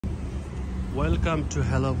Welcome to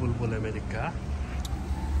Hello Bulbul America.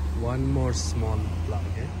 One more small vlog.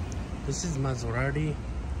 This is Maserati,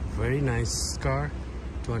 very nice car,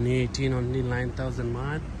 2018, only 9,000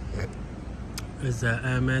 miles. It's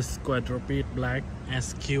a MS Quattroporte Black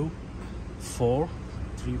S Q4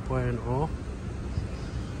 3.0.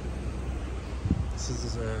 This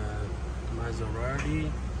is a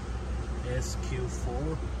Maserati S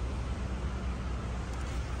Q4.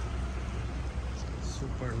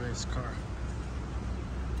 Super nice car.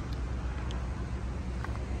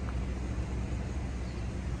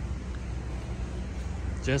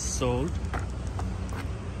 Just sold.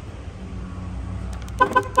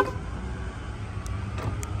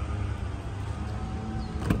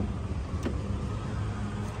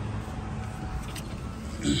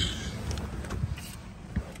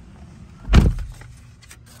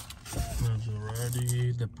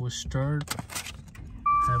 Maserati, the push start,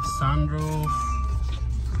 have sunroof,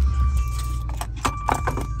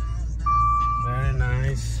 very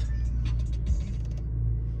nice,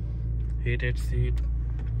 heated seat.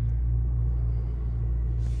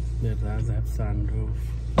 It does have sunroof,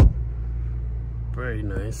 very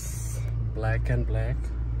nice, black and black.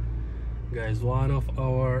 Guys, one of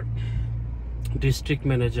our district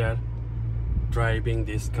manager driving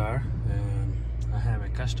this car, and I have a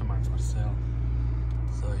customer for sale,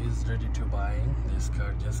 so he's ready to buy this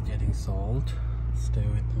car, just getting sold. Stay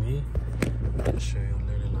with me, I'll show you a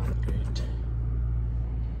little upgrade.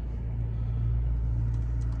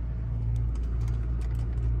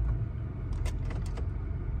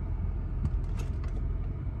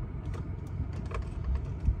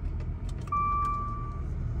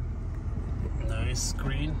 Nice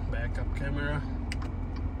screen, backup camera.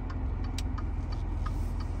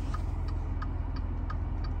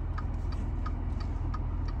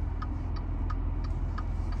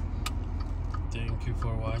 Thank you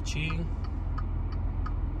for watching.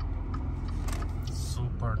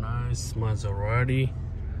 Super nice Maserati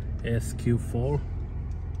S Q4.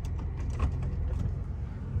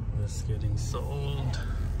 Just getting sold.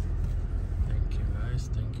 Thank you guys,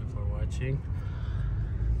 thank you for watching.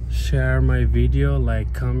 Share my video,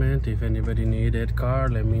 like, comment. If anybody needed car,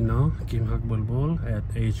 let me know. Kim Hak Bulbul at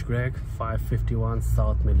H. Greg 551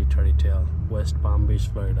 South Military Trail, West Palm Beach,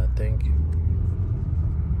 Florida. Thank you.